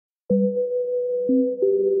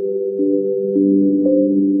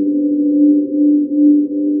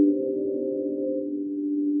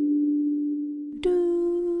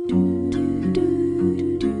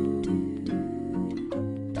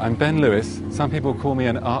I'm Ben Lewis, some people call me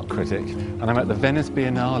an art critic, and I'm at the Venice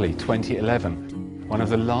Biennale 2011, one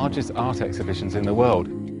of the largest art exhibitions in the world.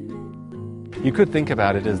 You could think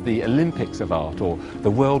about it as the Olympics of art or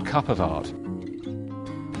the World Cup of art.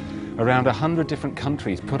 Around 100 different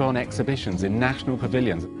countries put on exhibitions in national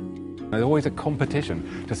pavilions. There's always a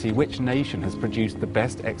competition to see which nation has produced the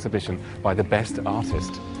best exhibition by the best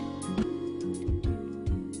artist.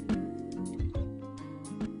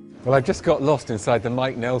 Well, I've just got lost inside the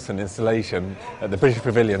Mike Nelson installation at the British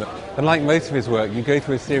Pavilion. And like most of his work, you go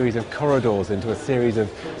through a series of corridors into a series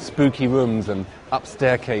of spooky rooms and up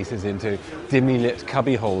staircases into dimly lit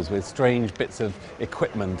cubby holes with strange bits of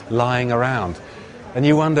equipment lying around. And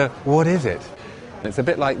you wonder, what is it? It's a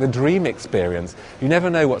bit like the dream experience. You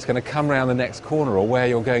never know what's going to come around the next corner or where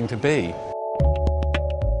you're going to be.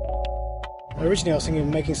 Originally I was thinking of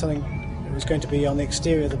making something that was going to be on the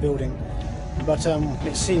exterior of the building, but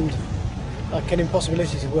it seemed like an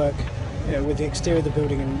impossibility to work, with the exterior of the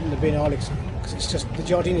building and the Biennale, because it's just, the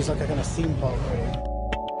Giardini is like a kind of theme park, really.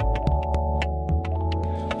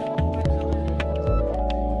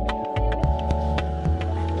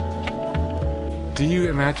 Do you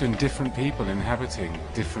imagine different people inhabiting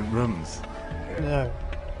different rooms? No.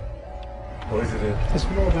 Or is it It's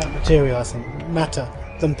more about material, I think, matter,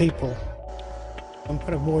 than people. I'm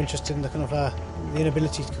kind of more interested in the kind of the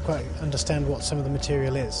inability to quite understand what some of the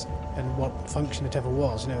material is and what function it ever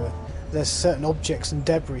was. There's certain objects and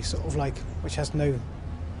debris, sort of like, which has no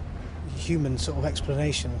human sort of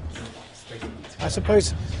explanation. I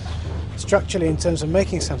suppose structurally, in terms of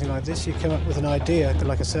making something like this, you come up with an idea,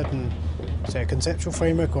 like a certain, say, a conceptual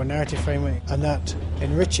framework or a narrative framework, and that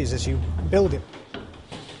enriches as you build it.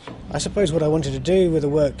 I suppose what I wanted to do with the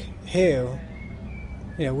work here,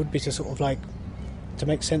 would be to sort of like to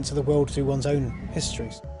make sense of the world through one's own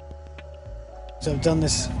histories. So I've done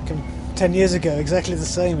this 10 years ago, exactly the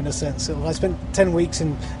same in a sense. I spent 10 weeks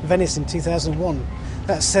in Venice in 2001.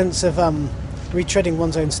 That sense of retreading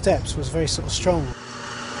one's own steps was very sort of strong.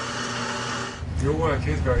 Your work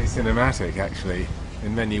is very cinematic, actually,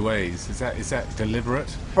 in many ways. Is that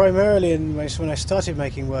deliberate? Primarily, when I started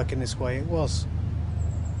making work in this way, it was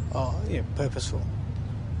purposeful.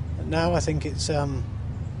 And now I think it's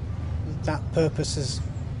that purpose has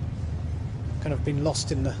kind of been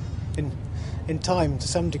lost in time to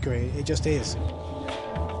some degree. It just is.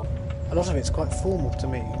 A lot of it's quite formal to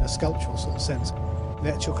me, in a sculptural sort of sense.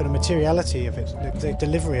 The actual kind of materiality of it, the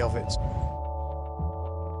delivery of it.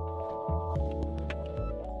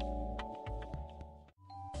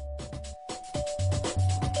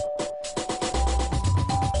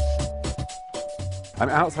 I'm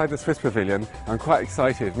outside the Swiss Pavilion. I'm quite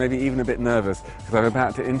excited, maybe even a bit nervous, because I'm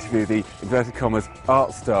about to interview the, inverted commas,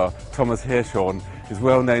 art star Thomas Hirschhorn, who's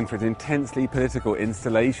well known for his intensely political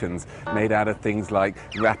installations made out of things like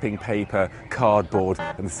wrapping paper, cardboard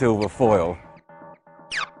and silver foil.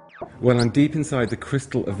 Well, I'm deep inside the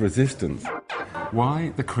crystal of resistance.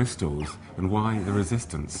 Why the crystals and why the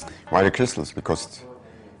resistance? Why the crystals? Because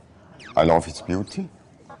I love its beauty.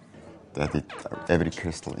 Every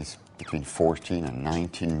crystal is between 14 and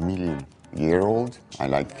 19 million year old. I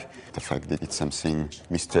like the fact that it's something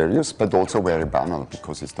mysterious, but also very banal,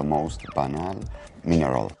 because it's the most banal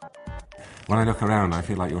mineral. When I look around, I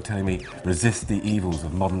feel like you're telling me, resist the evils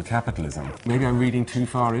of modern capitalism. Maybe I'm reading too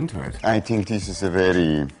far into it. I think this is a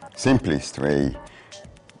very simplest way.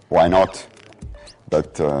 Why not?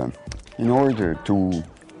 But in order to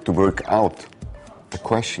work out the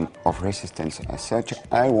question of resistance as such,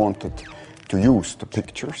 I wanted to use the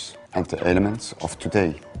pictures and the elements of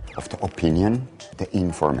today, of the opinion, the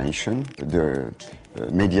information, the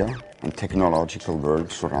media and technological world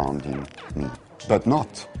surrounding me. But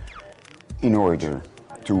not in order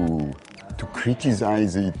to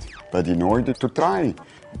criticize it, but in order to try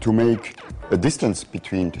to make a distance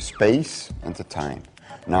between the space and the time.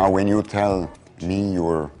 Now, when you tell me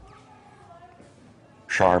your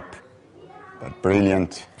sharp but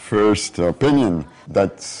brilliant first opinion,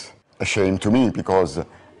 that's a shame to me, because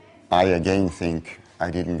I again think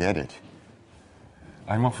I didn't get it.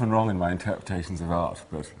 I'm often wrong in my interpretations of art,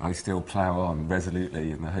 but I still plough on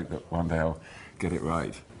resolutely in the hope that one day I'll get it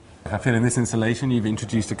right. I feel in this installation you've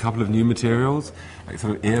introduced a couple of new materials, like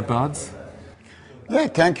sort of earbuds. Yeah,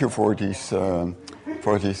 thank you for this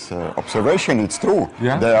observation. It's true,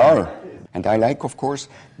 yeah? They are. And I like, of course,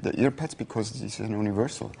 the earbuds because this is an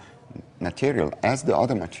universal material, as the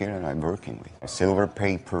other material I'm working with. Silver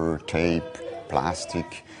paper, tape,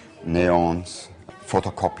 plastic, neons,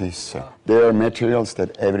 photocopies. They are materials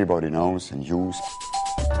that everybody knows and uses.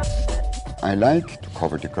 I like to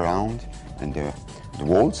cover the ground and the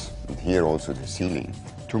walls, and here also the ceiling,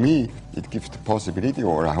 To me, it gives the possibility,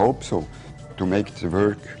 or I hope so, to make the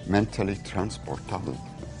work mentally transportable.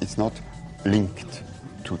 It's not linked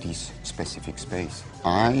to this specific space.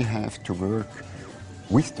 I have to work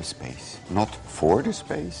with the space, not for the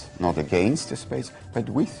space, not against the space, but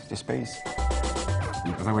with the space.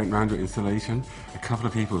 As I went round your installation, a couple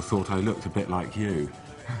of people thought I looked a bit like you.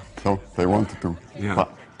 So they wanted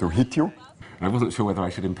to hit you? I wasn't sure whether I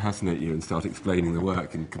should impersonate you and start explaining the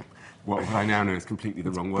work in what I now know is completely the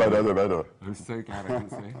wrong word. Better. I'm so glad I didn't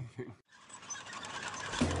say anything.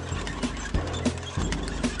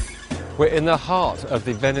 We're in the heart of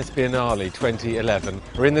the Venice Biennale 2011.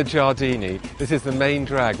 We're in the Giardini. This is the main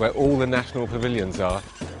drag where all the national pavilions are.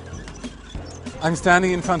 I'm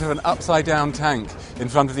standing in front of an upside-down tank in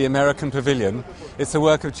front of the American Pavilion. It's the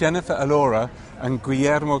work of Jennifer Allora and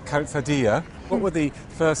Guillermo Calzadilla. What were the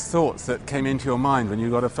first thoughts that came into your mind when you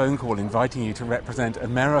got a phone call inviting you to represent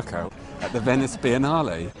America at the Venice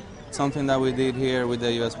Biennale? Something that we did here with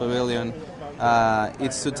the US Pavilion,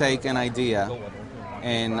 it's to take an idea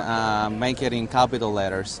and make it in capital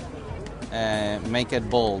letters, make it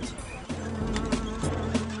bold,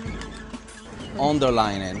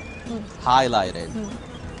 underline it, highlight it,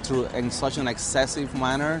 in such an excessive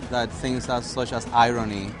manner that things such as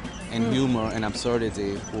irony and humor and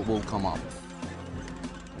absurdity will come up.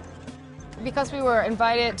 Because we were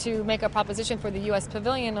invited to make a proposition for the U.S.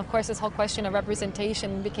 Pavilion, of course this whole question of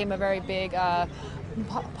representation became a very big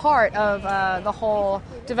part of the whole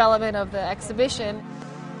development of the exhibition.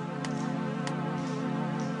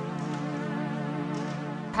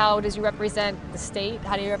 How does you represent the state?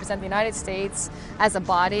 How do you represent the United States as a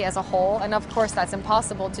body, as a whole? And of course that's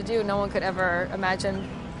impossible to do. No one could ever imagine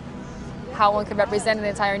how one could represent an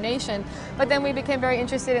entire nation. But then we became very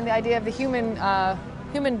interested in the idea of the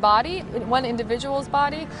human body, one individual's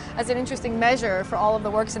body, as an interesting measure for all of the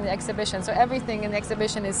works in the exhibition. So everything in the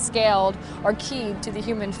exhibition is scaled or keyed to the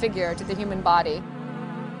human figure, to the human body.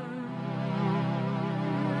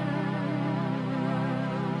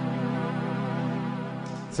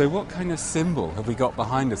 So what kind of symbol have we got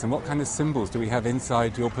behind us, and what kind of symbols do we have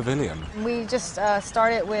inside your pavilion? We just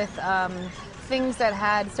started with things that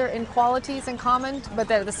had certain qualities in common, but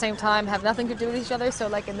that at the same time have nothing to do with each other. So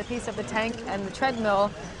like in the piece of the tank and the treadmill,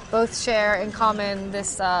 both share in common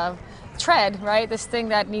this tread, right? This thing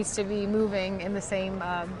that needs to be moving in the same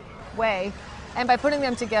way. And by putting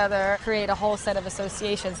them together, create a whole set of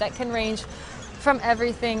associations that can range from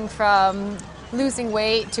everything from losing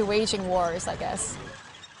weight to waging wars, I guess.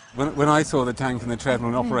 When I saw the tank and the treadmill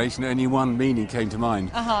in operation, only one meaning came to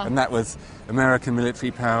mind, and that was American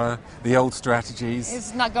military power, the old strategies.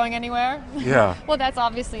 It's not going anywhere? Yeah. Well, that's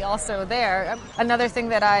obviously also there. Another thing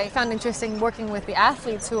that I found interesting working with the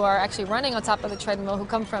athletes who are actually running on top of the treadmill, who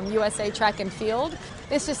come from USA Track and Field,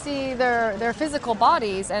 is to see their physical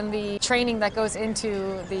bodies and the training that goes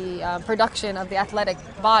into the production of the athletic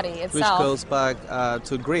body itself. Which goes back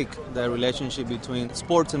to Greek, the relationship between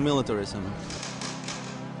sports and militarism.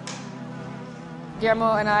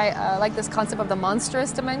 Guillermo and I like this concept of the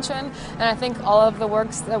monstrous dimension, and I think all of the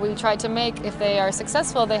works that we try to make, if they are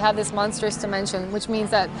successful, they have this monstrous dimension, which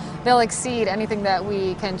means that they'll exceed anything that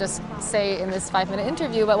we can just say in this 5-minute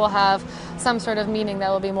interview, but will have some sort of meaning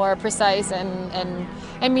that will be more precise and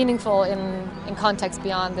meaningful in context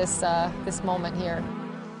beyond this moment here.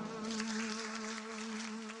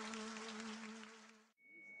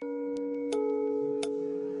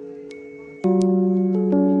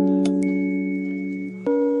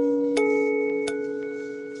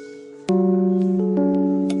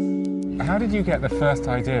 How did you get the first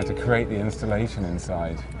idea to create the installation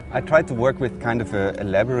inside? I tried to work with kind of a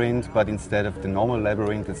labyrinth, but instead of the normal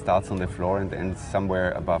labyrinth that starts on the floor and ends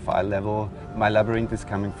somewhere above eye level, my labyrinth is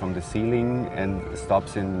coming from the ceiling and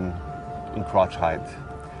stops in crotch height.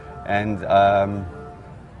 And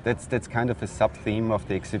that's kind of a sub-theme of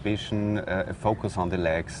the exhibition, a focus on the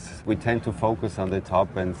legs. We tend to focus on the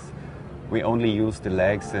top, and we only use the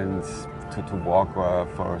legs and to walk or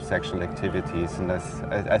for sexual activities, and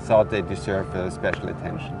I thought they deserve special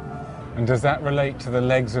attention. And does that relate to the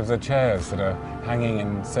legs of the chairs that are hanging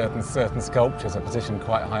in certain sculptures are positioned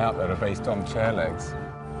quite high up that are based on chair legs?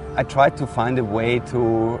 I tried to find a way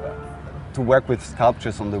to work with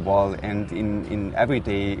sculptures on the wall, and in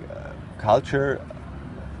everyday culture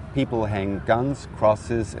people hang guns,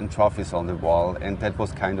 crosses and trophies on the wall, and that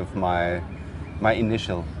was kind of my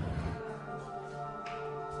initial.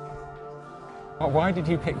 Why did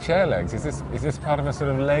you pick chair legs? Is this part of a sort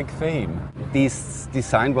of leg theme? This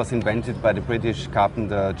design was invented by the British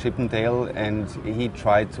carpenter Chippendale, and he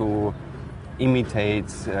tried to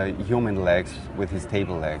imitate human legs with his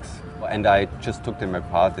table legs. And I just took them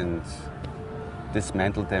apart and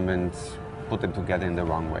dismantle them and put them together in the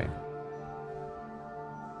wrong way.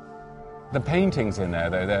 The paintings in there,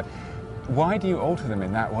 though, why do you alter them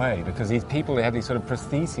in that way? Because these people, they have these sort of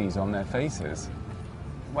prostheses on their faces.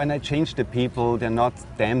 When I change the people, they're not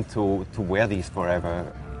damned to wear these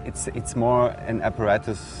forever. It's more an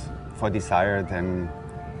apparatus for desire than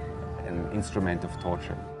an instrument of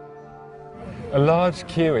torture. A large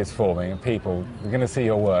queue is forming of people who are going to see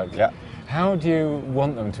your work. Yeah. How do you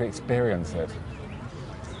want them to experience it?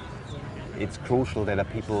 It's crucial that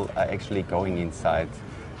people are actually going inside,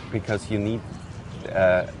 because you need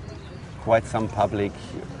quite some public,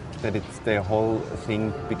 that the whole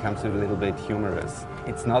thing becomes a little bit humorous.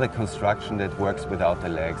 It's not a construction that works without the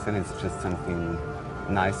legs, and it's just something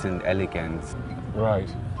nice and elegant. Right.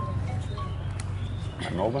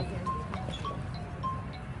 I'm over.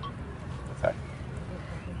 Sorry.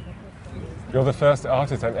 You're the first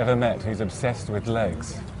artist I've ever met who's obsessed with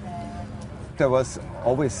legs. There was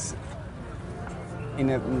always, in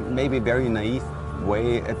a maybe very naive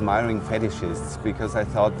way, admiring fetishists, because I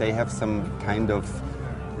thought they have some kind of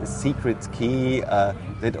secret key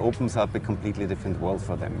that opens up a completely different world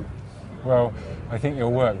for them. Well, I think your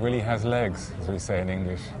work really has legs, as we say in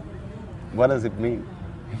English. What does it mean?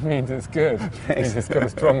 It means it's good. It means it's got a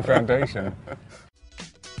strong foundation.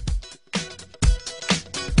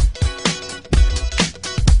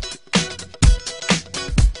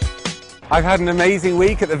 I've had an amazing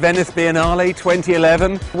week at the Venice Biennale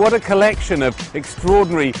 2011. What a collection of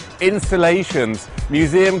extraordinary installations,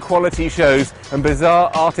 museum quality shows and bizarre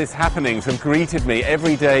artist happenings have greeted me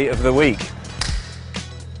every day of the week.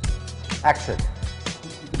 Action.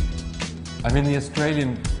 I'm in the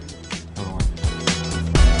Australian...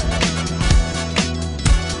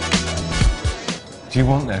 Do you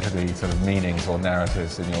want there to be sort of meanings or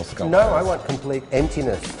narratives in your sculptures? No, I want complete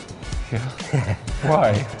emptiness. Yeah.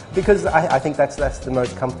 Why? Because I think that's the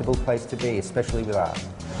most comfortable place to be, especially with art.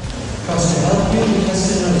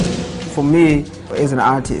 For me, as an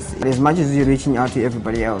artist, as much as you're reaching out to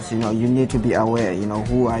everybody else, you need to be aware,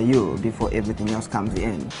 who are you before everything else comes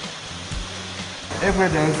in. Every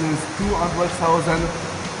day there's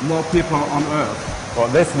 200,000 more people on Earth.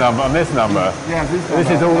 What, this number and this number? Yeah, this number.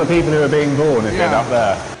 This is all the people who are being born, is it, up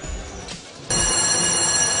there?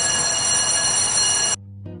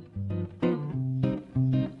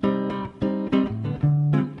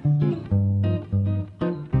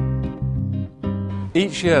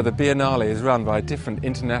 Each year, the Biennale is run by a different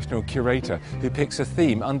international curator who picks a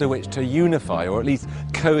theme under which to unify or at least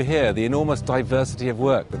cohere the enormous diversity of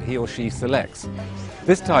work that he or she selects.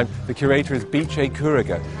 This time, the curator is Biche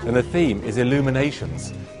Kuriga, and the theme is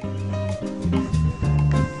Illuminations.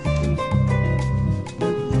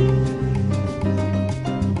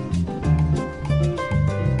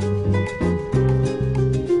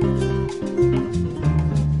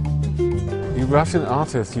 Russian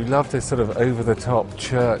artists, you love this sort of over-the-top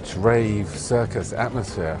church, rave, circus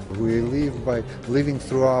atmosphere. We live by living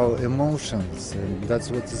through our emotions, and that's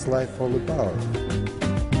what is life all about.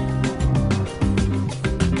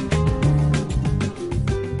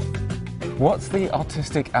 What's the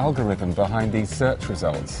artistic algorithm behind these search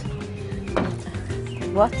results?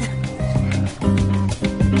 What?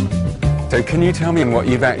 So can you tell me what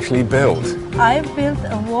you've actually built? I've built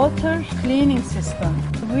a water cleaning system.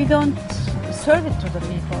 We don't serve it to the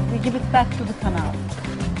people, we give it back to the canal.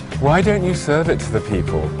 Why don't you serve it to the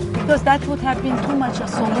people? Because that would have been too much a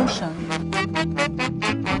solution.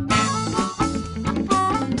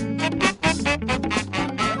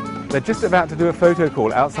 They're just about to do a photo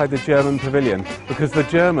call outside the German pavilion because the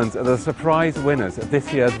Germans are the surprise winners of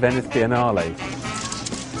this year's Venice Biennale.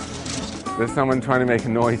 There's someone trying to make a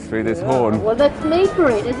noise through this horn. Well, that's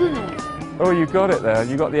Makerate, isn't it? Oh, you got it there.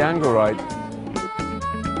 You got the angle right.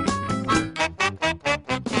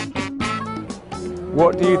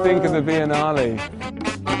 What do you think of the Biennale?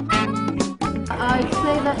 I'd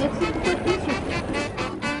say that it's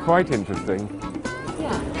quite interesting. Quite interesting.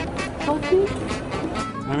 Yeah. Don't you?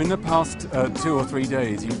 Now, in the past 2 or 3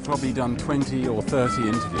 days, you've probably done 20 or 30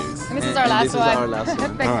 interviews. And this is our last one. This is our last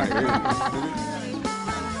one. All right.